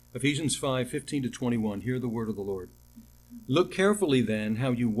Ephesians 5:15-21. Hear the word of the Lord. Look carefully then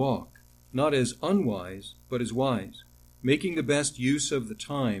how you walk, not as unwise, but as wise, making the best use of the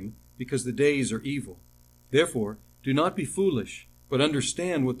time, because the days are evil. Therefore, do not be foolish, but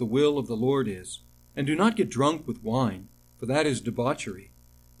understand what the will of the Lord is. And do not get drunk with wine, for that is debauchery,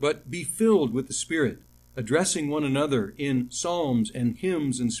 but be filled with the Spirit, addressing one another in psalms and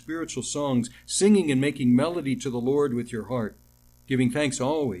hymns and spiritual songs, singing and making melody to the Lord with your heart, giving thanks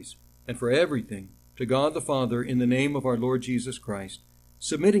always and for everything to God the Father in the name of our Lord Jesus Christ,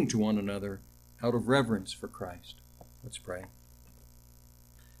 submitting to one another out of reverence for Christ. Let's pray.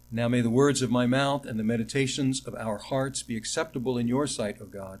 Now may the words of my mouth and the meditations of our hearts be acceptable in your sight, O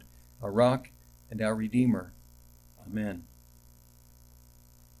God, our rock and our Redeemer. Amen.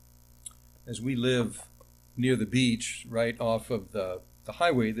 As we live near the beach, right off of the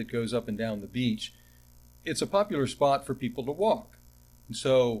highway that goes up and down the beach, it's a popular spot for people to walk. And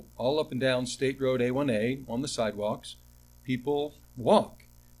so all up and down State Road A1A on the sidewalks, people walk.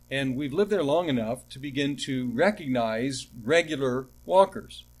 And we've lived there long enough to begin to recognize regular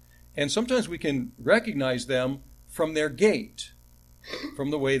walkers. And sometimes we can recognize them from their gait,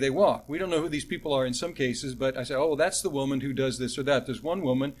 from the way they walk. We don't know who these people are in some cases, but I say, oh, well, that's the woman who does this or that. There's one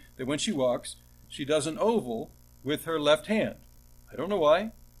woman that when she walks, she does an oval with her left hand. I don't know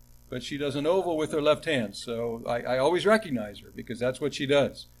why, but she does an oval with her left hand. So I always recognize her because that's what she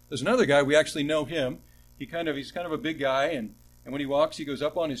does. There's another guy, we actually know him. He's kind of a big guy, and when he walks, he goes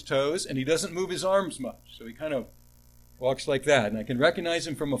up on his toes, and he doesn't move his arms much. So he kind of walks like that. And I can recognize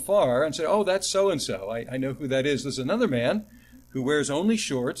him from afar and say, oh, that's so-and-so. I know who that is. There's another man who wears only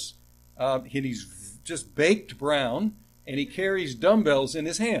shorts, and he's just baked brown, and he carries dumbbells in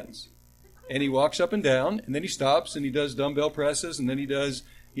his hands. And he walks up and down, and then he stops, and he does dumbbell presses, and then he does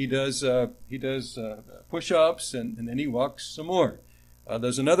push-ups, and then he walks some more.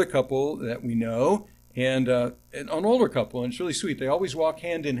 There's another couple that we know, and an older couple, and it's really sweet. They always walk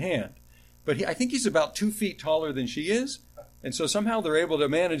hand in hand. But I think he's about 2 feet taller than she is, and so somehow they're able to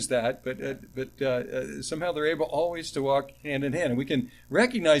manage that, but somehow they're able always to walk hand in hand. And we can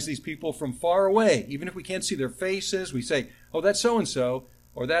recognize these people from far away. Even if we can't see their faces, we say, oh, that's so-and-so,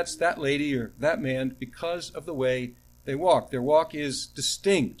 or that's that lady or that man, because of the way they walk. Their walk is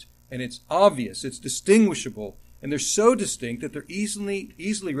distinct, and it's obvious, it's distinguishable, and they're so distinct that they're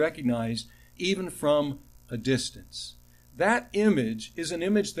easily recognized even from a distance. That image is an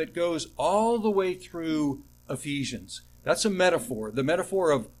image that goes all the way through Ephesians. That's a metaphor, the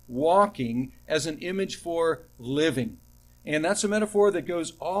metaphor of walking as an image for living. And that's a metaphor that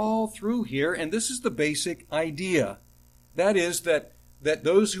goes all through here, and this is the basic idea. That is that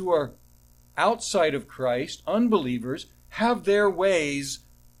those who are outside of Christ, unbelievers, have their ways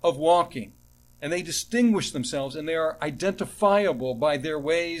of walking. And they distinguish themselves, and they are identifiable by their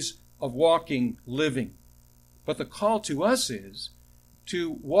ways of walking, living. But the call to us is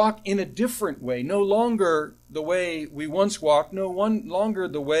to walk in a different way, no longer the way we once walked, no longer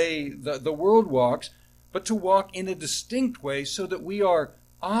the way the world walks, but to walk in a distinct way so that we are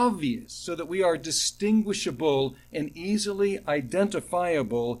obvious, so that we are distinguishable and easily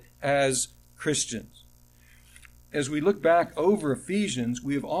identifiable as Christians. As we look back over Ephesians,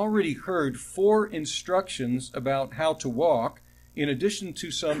 we have already heard 4 instructions about how to walk, in addition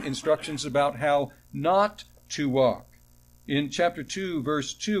to some instructions about how not to walk. In chapter 2,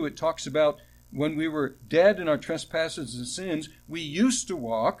 verse 2, it talks about when we were dead in our trespasses and sins, we used to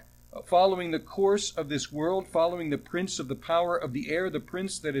walk following the course of this world, following the prince of the power of the air, the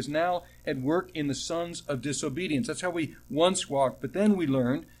prince that is now at work in the sons of disobedience. That's how we once walked. But then we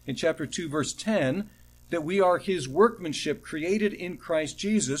learned in chapter 2, verse 10, that we are his workmanship created in Christ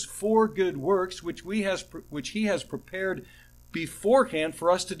Jesus for good works, which he has prepared beforehand for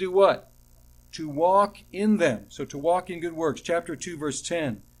us to do what? To walk in them. So to walk in good works. Chapter 2, verse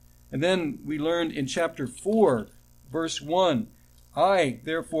 10. And then we learned in chapter 4, verse 1, I,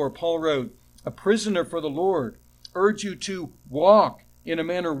 therefore, Paul wrote, a prisoner for the Lord, urge you to walk in a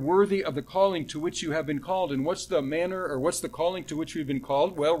manner worthy of the calling to which you have been called. And what's the manner, or what's the calling to which we've been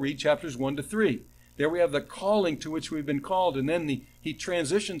called? Well, read chapters 1 to 3. There we have the calling to which we've been called. And then he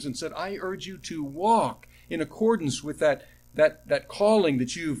transitions and said, I urge you to walk in accordance with that calling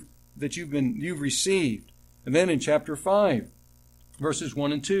that you've received. And then in chapter 5, verses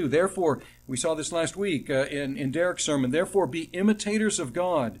 1 and 2, therefore, we saw this last week in Derek's sermon, therefore be imitators of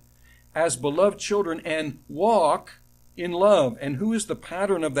God as beloved children and walk in love. And who is the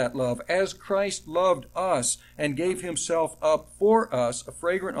pattern of that love? As Christ loved us and gave himself up for us, a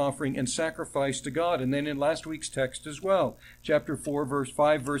fragrant offering and sacrifice to God. And then in last week's text as well, chapter 4, verse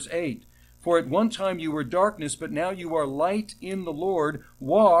 5, verse 8, For at one time you were darkness, but now you are light in the Lord.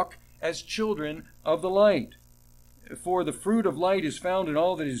 Walk as children of the light. For the fruit of light is found in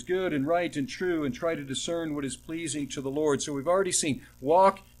all that is good and right and true, and try to discern what is pleasing to the Lord. So we've already seen,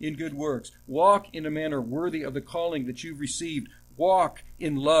 walk in good works. Walk in a manner worthy of the calling that you've received. Walk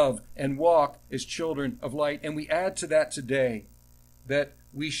in love and walk as children of light. And we add to that today that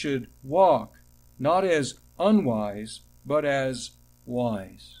we should walk not as unwise, but as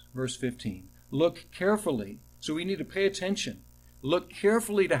wise. Verse 15. Look carefully. So we need to pay attention. Look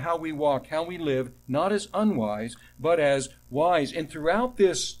carefully to how we walk, how we live, not as unwise, but as wise. And throughout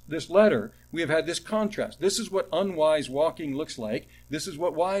this letter, we have had this contrast. This is what unwise walking looks like. This is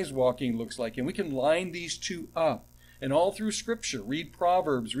what wise walking looks like. And we can line these two up. And all through Scripture, read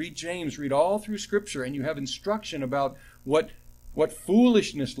Proverbs, read James, read all through Scripture, and you have instruction about what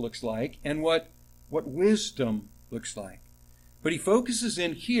foolishness looks like and what wisdom looks like. But he focuses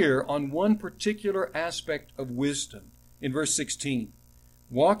in here on one particular aspect of wisdom. In verse 16,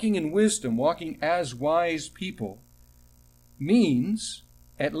 walking in wisdom, walking as wise people, means,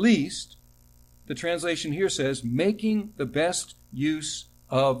 at least, the translation here says, making the best use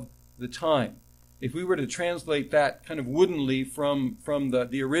of the time. If we were to translate that kind of woodenly from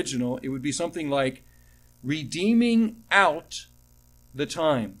the original, it would be something like redeeming out the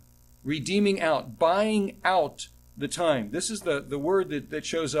time. Redeeming out, buying out the time. This is the word that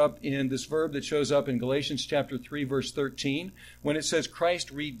shows up in this verb that shows up in Galatians chapter 3, verse 13, when it says Christ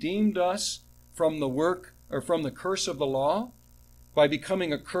redeemed us from the work or from the curse of the law by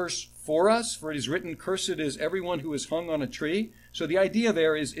becoming a curse for us. For it is written, cursed is everyone who is hung on a tree. So the idea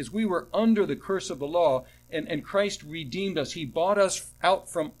there is we were under the curse of the law, and Christ redeemed us. He bought us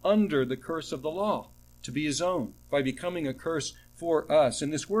out from under the curse of the law to be his own by becoming a curse for us.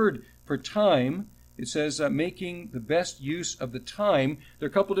 And this word for time, it says making the best use of the time. There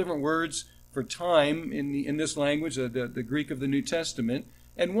are a couple different words for time in this language, the Greek of the New Testament.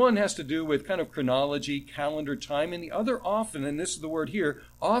 And one has to do with kind of chronology, calendar time. And the other often, and this is the word here,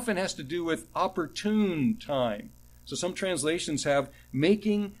 often has to do with opportune time. So some translations have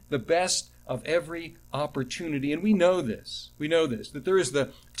making the best of every opportunity. And we know this. We know this, that there is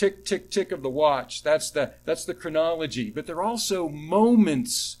the tick, tick, tick of the watch. That's the chronology. But there are also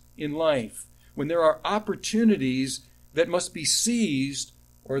moments in life when there are opportunities that must be seized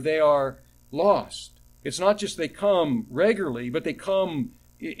or they are lost. It's not just they come regularly, but they come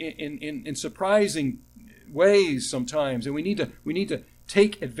in surprising ways sometimes, and we need to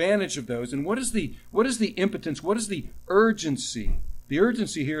take advantage of those. And what is the impotence? What is the urgency? The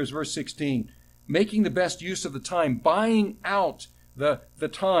urgency here is verse 16, making the best use of the time, buying out the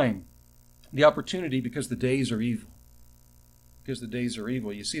time, the opportunity, because the days are evil. Because the days are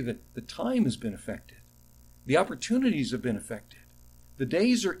evil. You see, the time has been affected. The opportunities have been affected. The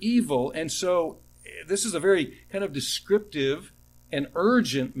days are evil, and so this is a very kind of descriptive and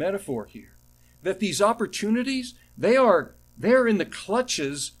urgent metaphor here. That these opportunities, they're in the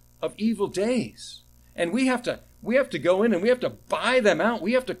clutches of evil days. And we have to go in and we have to buy them out.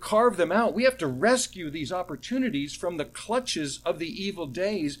 We have to carve them out. We have to rescue these opportunities from the clutches of the evil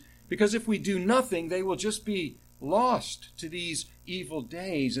days, because if we do nothing, they will just be lost to these evil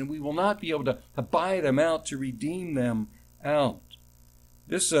days, and we will not be able to buy them out, to redeem them out.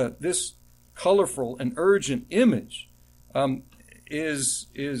 This colorful and urgent image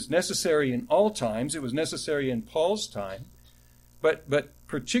is necessary in all times. It was necessary in Paul's time, but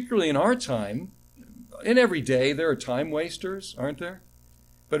particularly in our time. In every day there are time wasters, aren't there?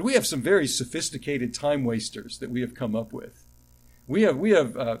 But we have some very sophisticated time wasters that we have come up with. We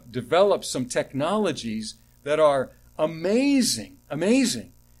have developed some technologies that are amazing.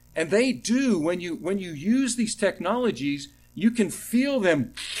 And they do, when you use these technologies, you can feel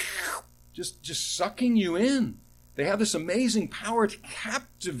them just sucking you in. They have this amazing power to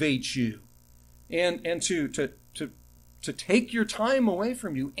captivate you and to take your time away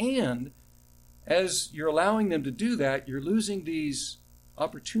from you. And as you're allowing them to do that, you're losing these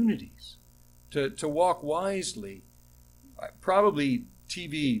opportunities to walk wisely. Probably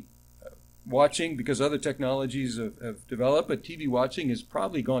TV watching, because other technologies have developed, but TV watching has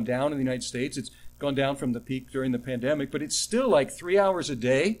probably gone down in the United States. It's gone down from the peak during the pandemic, but it's still like 3 hours a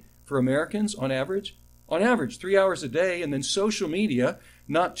day for Americans on average. On average, 3 hours a day. And then social media,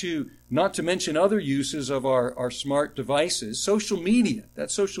 not to mention other uses of our smart devices. Social media,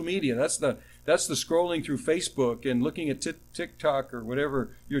 that's the scrolling through Facebook and looking at TikTok or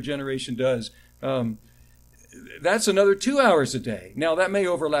whatever your generation does. That's another 2 hours a day. Now, that may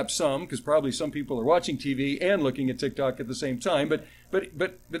overlap some, because probably some people are watching TV and looking at TikTok at the same time. But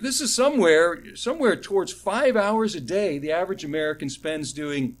this is somewhere towards 5 hours a day the average American spends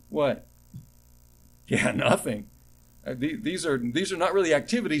doing what? Yeah, nothing. These are not really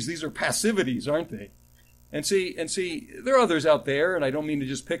activities. These are passivities, aren't they? And see, there are others out there, and I don't mean to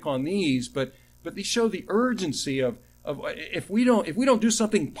just pick on these, but these show the urgency of if we don't do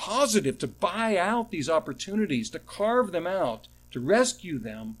something positive to buy out these opportunities, to carve them out, to rescue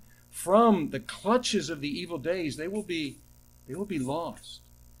them from the clutches of the evil days, they will be lost.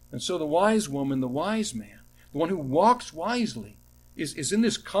 And so the wise woman, the wise man, the one who walks wisely, is in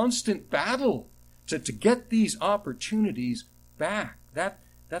this constant battle to get these opportunities back.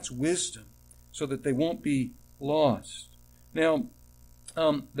 That's wisdom, so that they won't be lost. Now,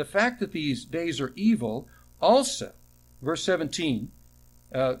 the fact that these days are evil also, verse 17,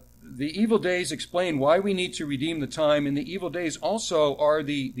 the evil days explain why we need to redeem the time, and the evil days also are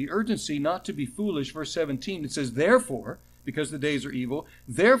the urgency not to be foolish. Verse 17, it says, therefore, because the days are evil,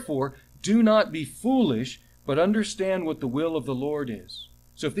 therefore do not be foolish, but understand what the will of the Lord is.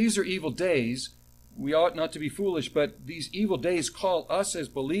 So if these are evil days, we ought not to be foolish, but these evil days call us as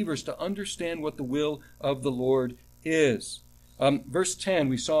believers to understand what the will of the Lord is. Verse 10,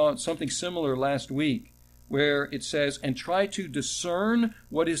 we saw something similar last week, where it says, and try to discern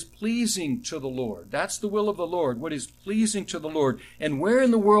what is pleasing to the Lord. That's the will of the Lord, what is pleasing to the Lord. And where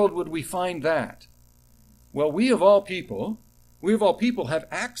in the world would we find that? Well, we of all people have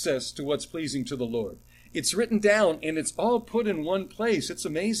access to what's pleasing to the Lord. It's written down, and it's all put in one place. It's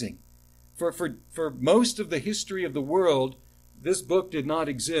amazing. For most of the history of the world, this book did not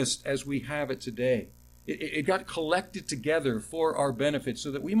exist as we have it today. It got collected together for our benefit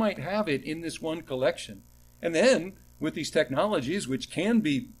so that we might have it in this one collection. And then, with these technologies, which can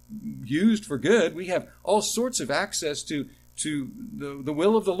be used for good, we have all sorts of access to the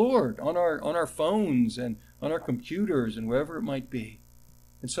will of the Lord on our phones and on our computers and wherever it might be.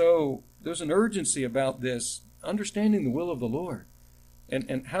 And so there's an urgency about this, understanding the will of the Lord.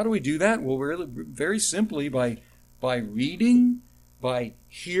 And how do we do that? Well, really, very simply by reading, by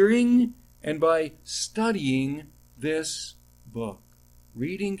hearing, and by studying this book.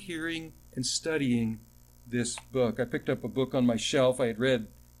 Reading, hearing, and studying this book. I picked up a book on my shelf. I had read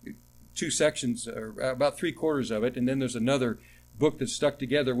 2 sections, or about 3/4 of it, and then there's another book that's stuck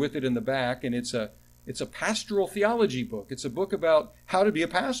together with it in the back, and it's a pastoral theology book. It's a book about how to be a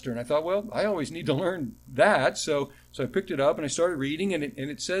pastor. And I thought, well, I always need to learn that. So I picked it up and I started reading, and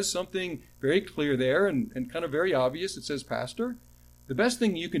it says something very clear there and kind of very obvious. It says, Pastor, the best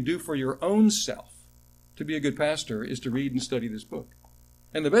thing you can do for your own self to be a good pastor is to read and study this book.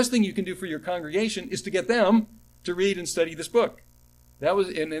 And the best thing you can do for your congregation is to get them to read and study this book.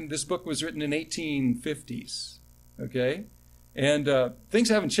 And this book was written in 1850s. Okay? And things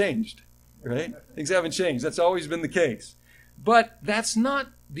haven't changed. Right? Things haven't changed. That's always been the case. But that's not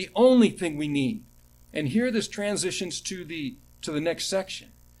the only thing we need. And here this transitions to the next section.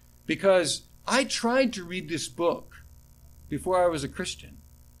 Because I tried to read this book before I was a Christian,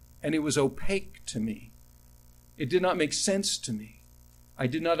 and it was opaque to me. It did not make sense to me. I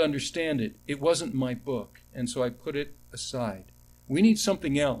did not understand it. It wasn't my book, and so I put it aside. We need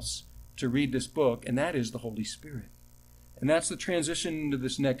something else to read this book, and that is the Holy Spirit. And that's the transition into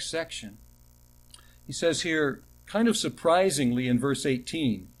this next section. He says here, kind of surprisingly in verse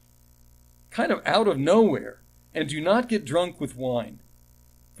 18, kind of out of nowhere, and do not get drunk with wine,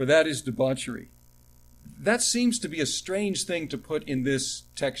 for that is debauchery. That seems to be a strange thing to put in this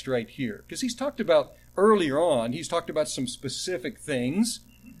text right here, because he's talked about earlier on, he's talked about some specific things,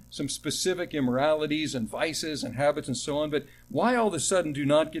 some specific immoralities and vices and habits and so on, but why all of a sudden do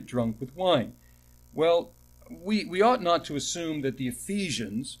not get drunk with wine? Well, we ought not to assume that the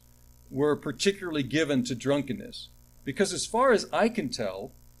Ephesians were particularly given to drunkenness. Because as far as I can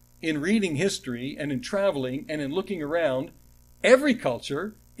tell, in reading history and in traveling and in looking around, every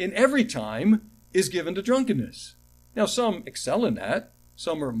culture in every time is given to drunkenness. Now, some excel in that.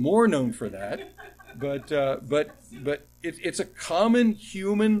 Some are more known for that. But it's a common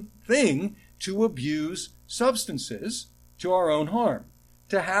human thing to abuse substances to our own harm,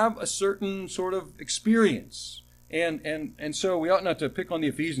 to have a certain sort of experience. And so we ought not to pick on the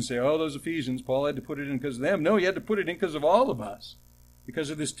Ephesians and say, oh, those Ephesians, Paul had to put it in because of them. No, he had to put it in because of all of us, because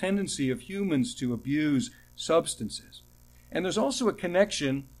of this tendency of humans to abuse substances. And there's also a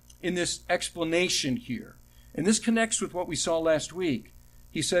connection in this explanation here. And this connects with what we saw last week.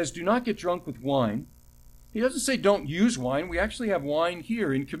 He says, do not get drunk with wine. He doesn't say don't use wine. We actually have wine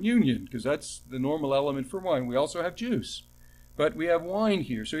here in communion, because that's the normal element for wine. We also have juice. But we have wine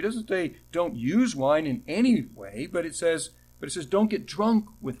here. So he doesn't say don't use wine in any way, but it says don't get drunk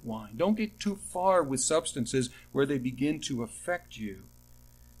with wine. Don't get too far with substances where they begin to affect you.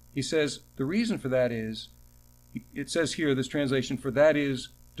 He says the reason for that is, it says here, this translation, for that is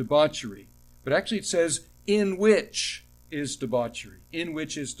debauchery. But actually it says, in which is debauchery. In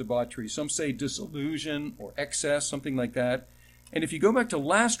which is debauchery. Some say disillusion or excess, something like that. And if you go back to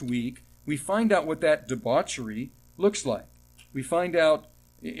last week, we find out what that debauchery looks like. We find out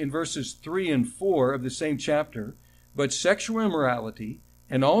in verses 3 and 4 of the same chapter, but sexual immorality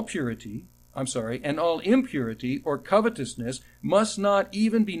and all impurity or covetousness must not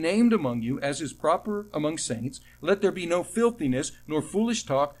even be named among you, as is proper among saints. Let there be no filthiness, nor foolish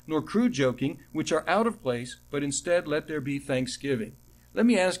talk, nor crude joking, which are out of place, but instead let there be thanksgiving. Let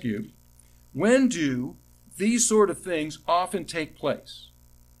me ask you, when do these sort of things often take place?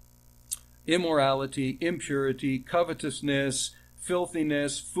 Immorality, impurity, covetousness,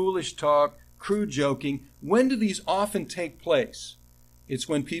 filthiness, foolish talk, crude joking. When do these often take place? It's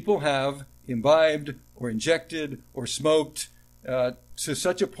when people have imbibed or injected or smoked to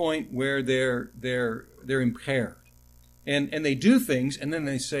such a point where they're impaired. And they do things, and then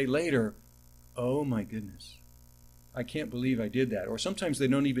they say later, oh my goodness, I can't believe I did that. Or sometimes they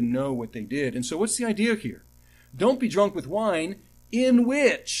don't even know what they did. And so what's the idea here? Don't be drunk with wine, in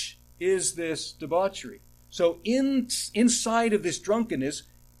which is this debauchery. So inside of this drunkenness,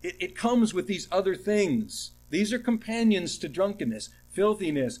 it comes with these other things. These are companions to drunkenness,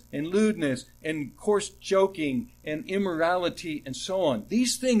 filthiness and lewdness and coarse joking and immorality and so on.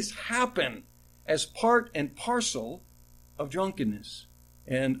 These things happen as part and parcel of drunkenness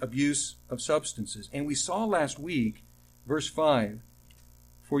and abuse of substances. And we saw last week, verse 5,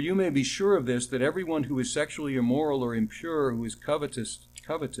 for you may be sure of this, that everyone who is sexually immoral or impure, who is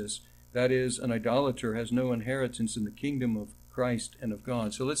covetous, that is, an idolater, has no inheritance in the kingdom of Christ and of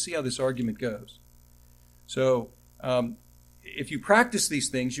God. So let's see how this argument goes. So, if you practice these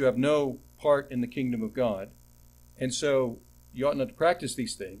things, you have no part in the kingdom of God. And so, you ought not to practice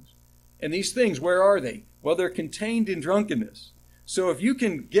these things. And these things, where are they? Well, they're contained in drunkenness. So if you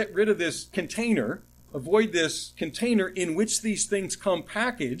can get rid of this container, avoid this container in which these things come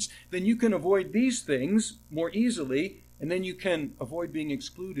packaged, then you can avoid these things more easily, and then you can avoid being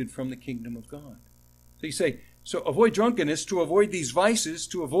excluded from the kingdom of God. So you say, so avoid drunkenness to avoid these vices,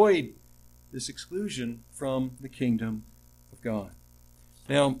 to avoid this exclusion from the kingdom of God.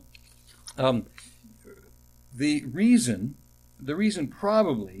 Now, the reason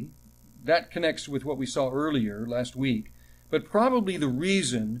probably, that connects with what we saw earlier last week, but probably the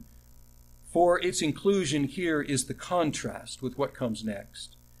reason for its inclusion here is the contrast with what comes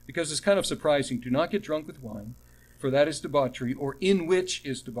next. Because it's kind of surprising. Do not get drunk with wine, for that is debauchery, or in which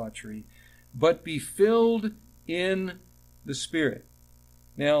is debauchery, but be filled in the Spirit.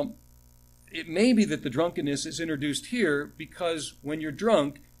 Now, it may be that the drunkenness is introduced here because when you're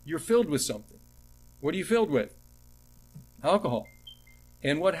drunk, you're filled with something. What are you filled with? Alcohol.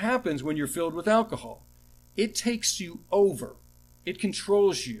 And what happens when you're filled with alcohol? It takes you over. It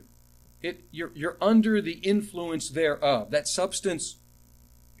controls you. You're under the influence thereof. That substance,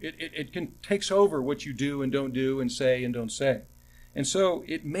 it takes over what you do and don't say and don't say. And so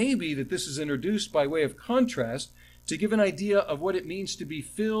it may be that this is introduced by way of contrast to give an idea of what it means to be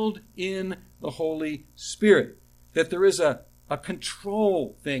filled in the Holy Spirit. That there is a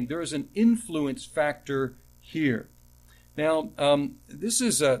control thing. There is an influence factor here. Now,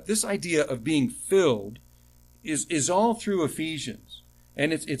 this idea of being filled is all through Ephesians.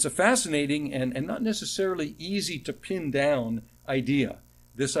 And it's a fascinating and not necessarily easy to pin down idea.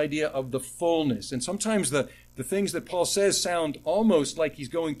 This idea of the fullness. And sometimes the things that Paul says sound almost like he's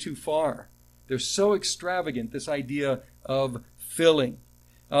going too far. They're so extravagant, this idea of filling.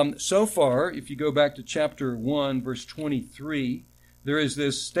 So far, if you go back to chapter 1, verse 23, there is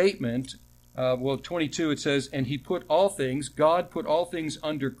this statement. 22 it says, and God put all things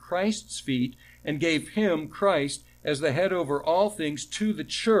under Christ's feet and gave him, Christ, as the head over all things to the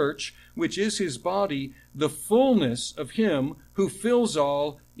church, which is his body, the fullness of him who fills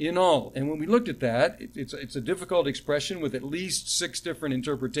all in all. And when we looked at that, it's a difficult expression with at least 6 different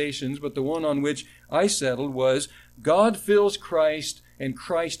interpretations, but the one on which I settled was God fills Christ and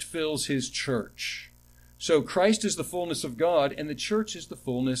Christ fills his church. So Christ is the fullness of God and the church is the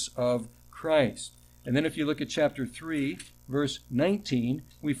fullness of Christ. And then if you look at chapter 3, verse 19,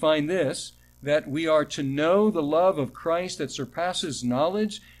 we find this, that we are to know the love of Christ that surpasses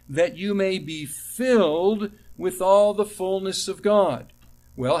knowledge, that you may be filled with all the fullness of God.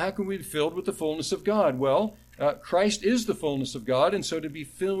 Well, how can we be filled with the fullness of God? Well, Christ is the fullness of God, and so to be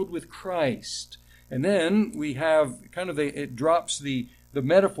filled with Christ. And then we have it drops the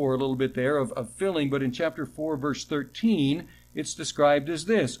metaphor a little bit there of filling, but in chapter 4, verse 13, it's described as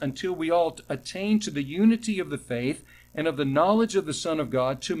this, until we all attain to the unity of the faith and of the knowledge of the Son of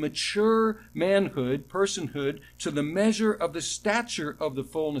God, to mature manhood, personhood, to the measure of the stature of the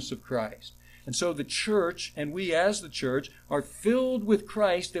fullness of Christ. And so the church, and we as the church, are filled with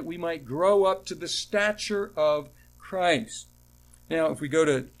Christ that we might grow up to the stature of Christ. Now, if we go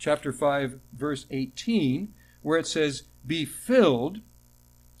to chapter 5, verse 18, where it says, be filled,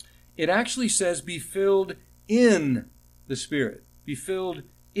 it actually says, be filled in the Spirit. Be filled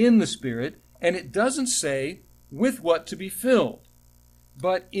in the Spirit. And it doesn't say with what to be filled.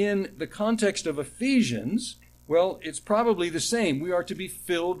 But in the context of Ephesians, well, it's probably the same. We are to be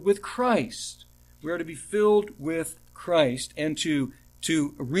filled with Christ. We are to be filled with Christ and to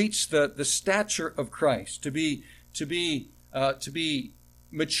reach the stature of Christ, to be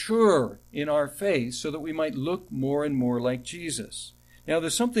mature in our faith so that we might look more and more like Jesus. Now,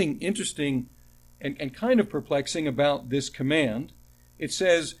 there's something interesting and kind of perplexing about this command. It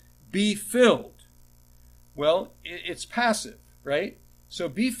says, be filled. Well, it's passive, right? So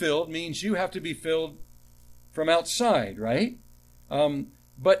be filled means you have to be filled from outside, right?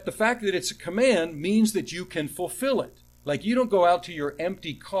 But the fact that it's a command means that you can fulfill it. Like you don't go out to your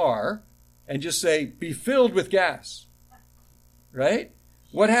empty car and just say, be filled with gas, right?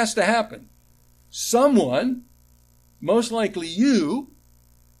 What has to happen? Someone, most likely you,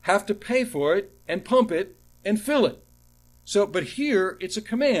 have to pay for it and pump it and fill it. So, but here it's a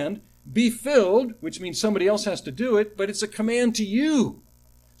command, be filled, which means somebody else has to do it, but it's a command to you.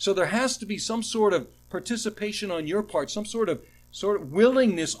 So there has to be some sort of participation on your part, some sort of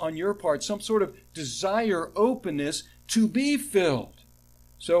willingness on your part, some sort of desire, openness to be filled.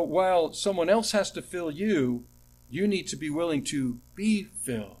 So while someone else has to fill you, you need to be willing to be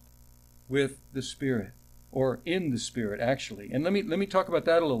filled with the Spirit, or in the Spirit, actually. And let me talk about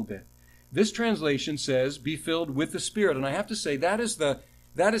that a little bit. This translation says, be filled with the Spirit. And I have to say, that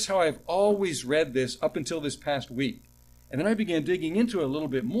is how I've always read this up until this past week. And then I began digging into it a little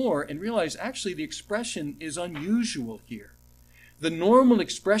bit more and realized actually the expression is unusual here. The normal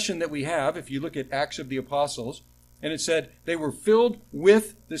expression that we have, if you look at Acts of the Apostles, and it said they were filled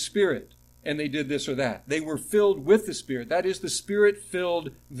with the Spirit, and they did this or that. They were filled with the Spirit. That is, the Spirit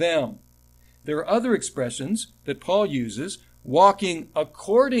filled them. There are other expressions that Paul uses, walking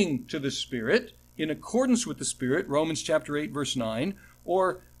according to the Spirit, in accordance with the Spirit, Romans chapter 8, verse 9,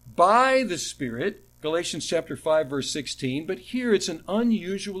 or by the Spirit, Galatians chapter 5, verse 16. But here it's an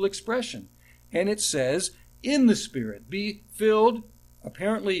unusual expression. And it says, in the Spirit, be filled,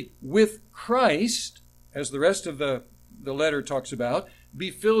 apparently, with Christ, as the rest of the letter talks about, be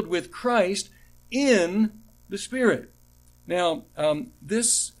filled with Christ in the Spirit. Now,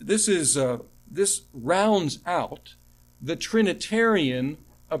 this rounds out the Trinitarian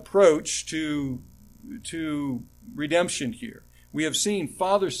approach to redemption here. We have seen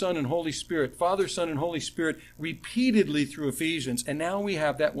Father, Son, and Holy Spirit, Father, Son, and Holy Spirit repeatedly through Ephesians, and now we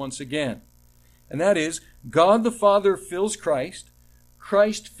have that once again. And that is, God the Father fills Christ,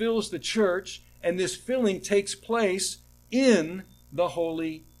 Christ fills the church, and this filling takes place in the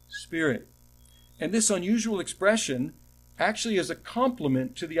Holy Spirit. And this unusual expression actually is a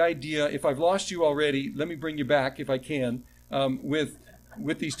complement to the idea, if I've lost you already, let me bring you back, if I can, with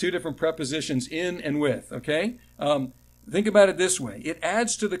these two different prepositions, in and with, okay? Think about it this way. It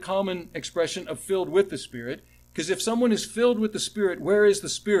adds to the common expression of filled with the Spirit, because if someone is filled with the Spirit, where is the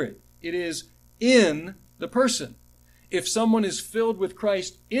Spirit? It is in the person. If someone is filled with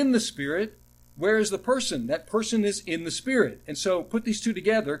Christ in the Spirit, where is the person? That person is in the Spirit. And so put these two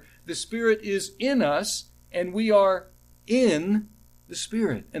together. The Spirit is in us, and we are in the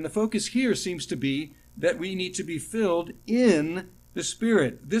Spirit. And the focus here seems to be that we need to be filled in the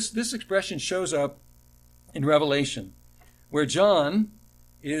Spirit. This expression shows up in Revelation, where John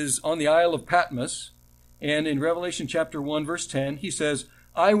is on the Isle of Patmos, and in Revelation chapter 1, verse 10, he says,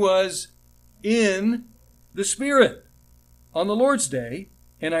 I was in the Spirit on the Lord's day,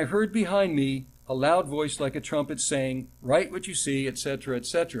 and I heard behind me a loud voice like a trumpet saying, write what you see, etc.,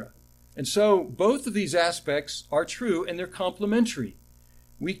 etc. And so both of these aspects are true, and they're complementary.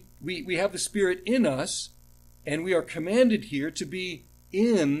 We have the Spirit in us, and we are commanded here to be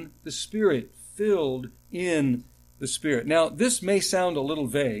in the Spirit, filled in the Spirit. Now, this may sound a little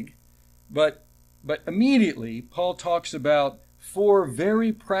vague, but immediately Paul talks about 4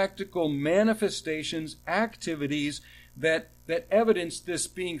 very practical manifestations, activities that evidence this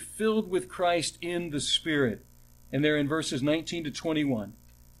being filled with Christ in the Spirit. And they're in verses 19 to 21.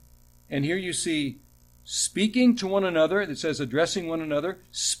 And here you see speaking to one another, it says addressing one another,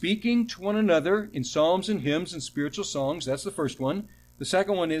 speaking to one another in psalms and hymns and spiritual songs. That's the first one. The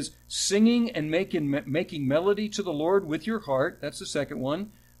second one is singing and making melody to the Lord with your heart. That's the second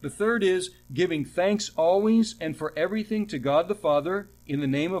one. The third is giving thanks always and for everything to God the Father in the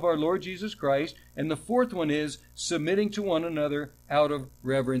name of our Lord Jesus Christ. And the fourth one is submitting to one another out of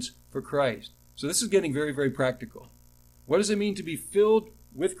reverence for Christ. So this is getting very, very practical. What does it mean to be filled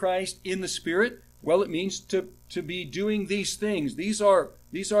with Christ in the Spirit? Well, it means to be doing these things. These are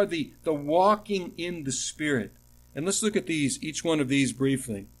the walking in the Spirit. And let's look at each one of these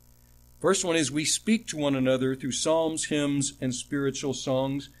briefly. First one is we speak to one another through psalms, hymns, and spiritual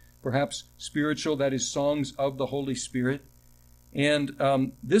songs. Perhaps spiritual, that is songs of the Holy Spirit.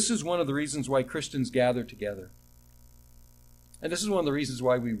 And this is one of the reasons why Christians gather together. And this is one of the reasons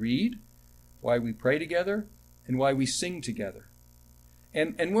why we read, why we pray together, and why we sing together.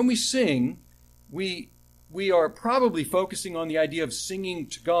 And when we sing, we are probably focusing on the idea of singing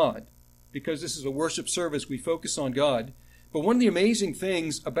to God, because this is a worship service. We focus on God. But one of the amazing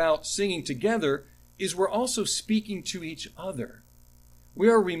things about singing together is we're also speaking to each other. We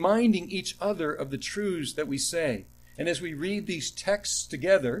are reminding each other of the truths that we say. And as we read these texts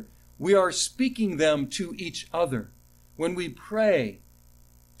together, we are speaking them to each other. When we pray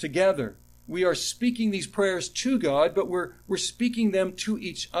together, we are speaking these prayers to God, but we're speaking them to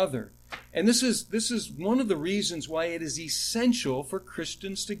each other. And this is one of the reasons why it is essential for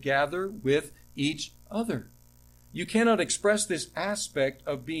Christians to gather with each other. You cannot express this aspect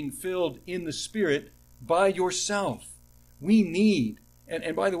of being filled in the Spirit by yourself. We need,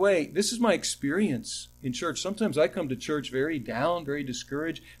 and by the way, this is my experience in church. Sometimes I come to church very down, very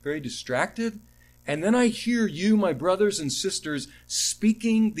discouraged, very distracted, and then I hear you, my brothers and sisters,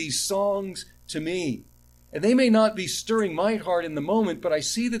 speaking these songs to me. And they may not be stirring my heart in the moment, but I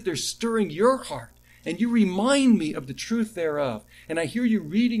see that they're stirring your heart. And you remind me of the truth thereof. And I hear you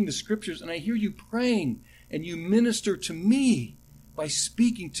reading the Scriptures, and I hear you praying. And you minister to me by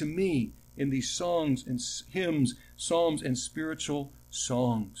speaking to me in these songs and hymns, psalms, and spiritual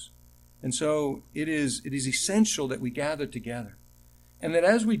songs. And so it is essential that we gather together. And that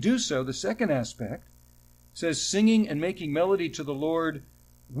as we do so, the second aspect says singing and making melody to the Lord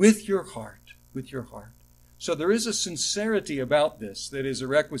with your heart, with your heart. So there is a sincerity about this that is a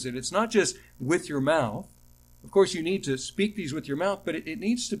requisite. It's not just with your mouth. Of course, you need to speak these with your mouth, but it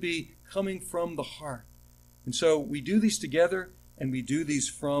needs to be coming from the heart. And so we do these together, and we do these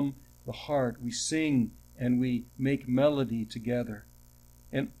from the heart. We sing and we make melody together.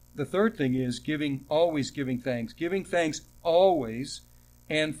 And the third thing is always giving thanks. Giving thanks always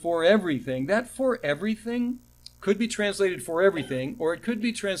and for everything. That for everything could be translated for everything, or it could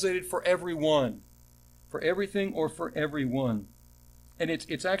be translated for everyone. For everything or for everyone. And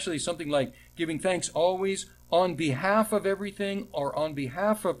it's actually something like giving thanks always on behalf of everything or on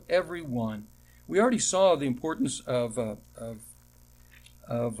behalf of everyone. We already saw the importance of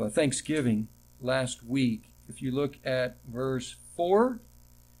thanksgiving last week. If you look at verse 4,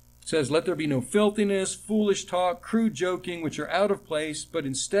 it says, "Let there be no filthiness, foolish talk, crude joking, which are out of place, but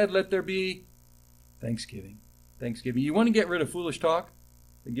instead let there be thanksgiving." Thanksgiving. You want to get rid of foolish talk?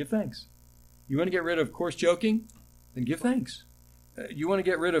 Then give thanks. You want to get rid of coarse joking? Then give thanks. You want to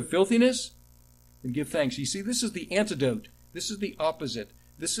get rid of filthiness? Then give thanks. You see, this is the antidote. This is the opposite.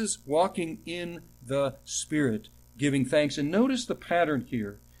 This is walking in the Spirit, giving thanks. And notice the pattern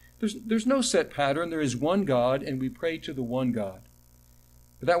here. There's no set pattern. There is one God, and we pray to the one God.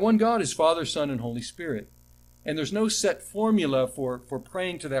 But that one God is Father, Son, and Holy Spirit. And there's no set formula for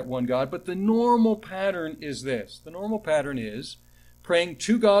praying to that one God, but the normal pattern is this. The normal pattern is praying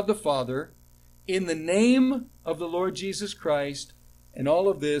to God the Father in the name of the Lord Jesus Christ, and all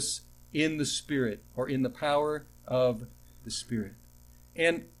of this in the Spirit, or in the power of the Spirit.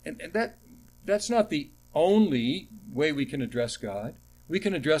 And that's not the only way we can address God. We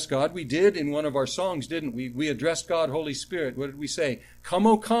can address God. We did in one of our songs, didn't we? We addressed God, Holy Spirit. What did we say? "Come,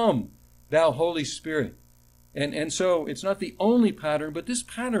 O come, thou Holy Spirit." And so it's not the only pattern, but this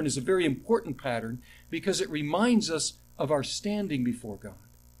pattern is a very important pattern because it reminds us of our standing before God.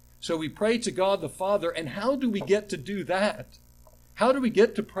 So we pray to God the Father, and how do we get to do that? How do we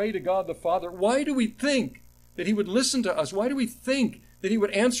get to pray to God the Father? Why do we think that He would listen to us? Why do we think that He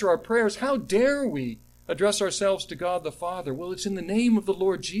would answer our prayers? How dare we address ourselves to God the Father? Well, it's in the name of the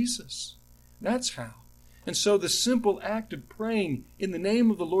Lord Jesus. That's how. And so the simple act of praying in the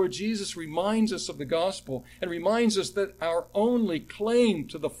name of the Lord Jesus reminds us of the gospel and reminds us that our only claim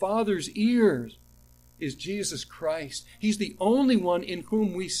to the Father's ears is Jesus Christ. He's the only one in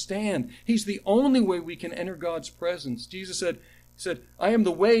whom we stand. He's the only way we can enter God's presence. Jesus said, "I am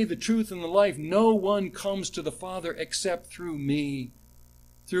the way, the truth, and the life. No one comes to the Father except through me."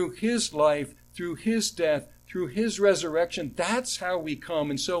 Through His life, through His death, through His resurrection, that's how we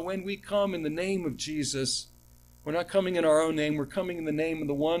come. And so when we come in the name of Jesus, We're not coming in our own name. We're coming in the name of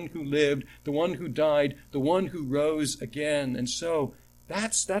the one who lived, the one who died, the one who rose again. And so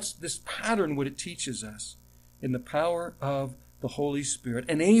that's this pattern, what it teaches us in the power of the Holy Spirit,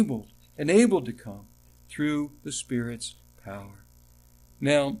 enabled to come through the Spirit's power.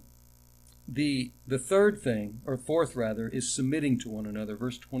 Now, the third thing, or fourth rather, is submitting to one another.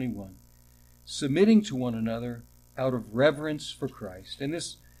 Verse 21. Submitting to one another out of reverence for Christ. And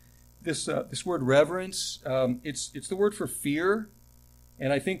this word reverence, it's the word for fear.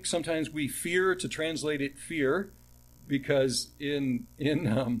 And I think sometimes we fear to translate it fear, because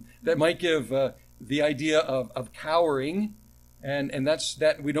that might give the idea of cowering, and that's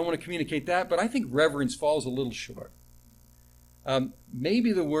that we don't want to communicate that. But I think reverence falls a little short.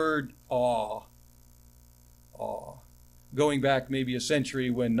 Maybe the word awe, going back maybe a century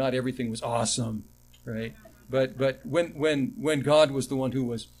when not everything was awesome, right? But when God was the one who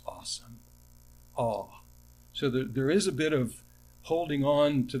was awesome, awe. So there is a bit of holding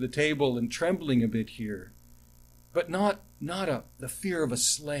on to the table and trembling a bit here, but not the fear of a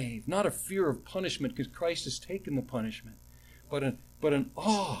slave, not a fear of punishment because Christ has taken the punishment, but an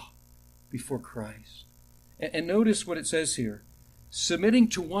awe before Christ. And notice what it says here. Submitting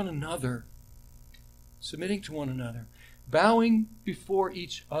to one another, bowing before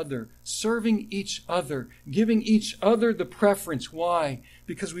each other, serving each other, giving each other the preference. Why?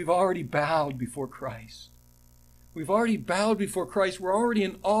 Because we've already bowed before Christ. We've already bowed before Christ. We're already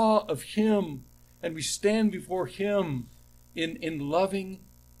in awe of Him, and we stand before Him in loving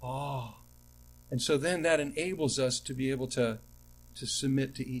awe. And so then that enables us to be able to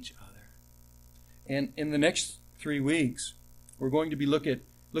submit to each other. And in the next 3 weeks, we're going to be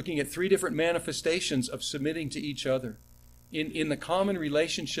looking at 3 different manifestations of submitting to each other in the common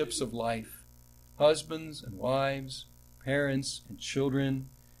relationships of life. Husbands and wives, parents and children,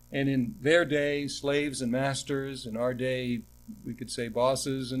 and in their day, slaves and masters. In our day, we could say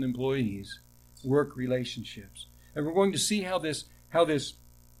bosses and employees, work relationships. And we're going to see how this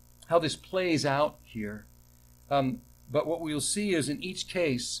plays out here. But what we'll see is in each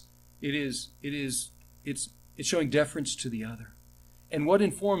case, it's showing deference to the other. And what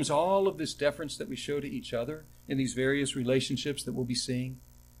informs all of this deference that we show to each other in these various relationships that we'll be seeing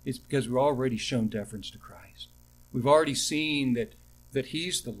is because we've already shown deference to Christ. We've already seen that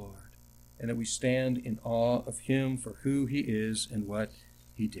He's the Lord, and that we stand in awe of Him for who He is and what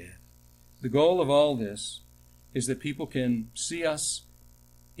He did. The goal of all this is that people can see us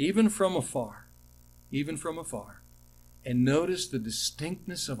even from afar, and notice the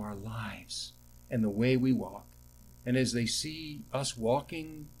distinctness of our lives and the way we walk. And as they see us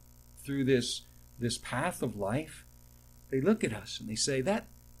walking through this path of life, they look at us and they say,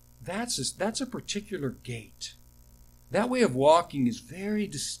 that's a particular gait. That way of walking is very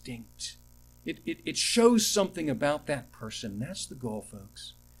distinct. It shows something about that person. That's the goal,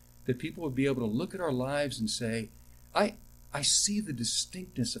 folks. That people would be able to look at our lives and say, I see the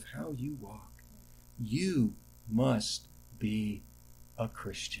distinctness of how you walk. You must be a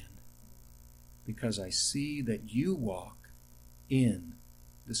Christian, because I see that you walk in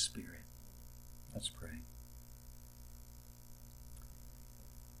the Spirit. Let's pray.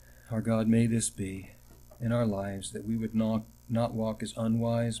 Our God, may this be in our lives, that we would not walk as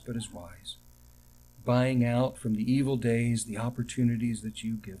unwise, but as wise, buying out from the evil days the opportunities that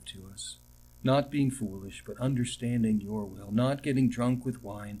you give to us, not being foolish, but understanding your will, not getting drunk with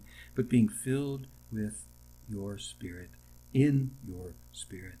wine, but being filled with your Spirit, in your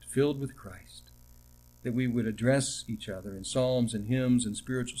Spirit, filled with Christ, that we would address each other in psalms and hymns and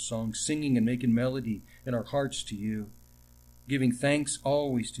spiritual songs, singing and making melody in our hearts to you, giving thanks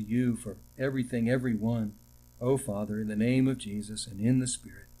always to you for everything, everyone. O Father, in the name of Jesus and in the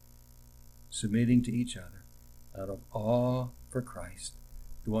Spirit, submitting to each other out of awe for Christ,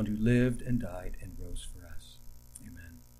 the one who lived and died and rose for us.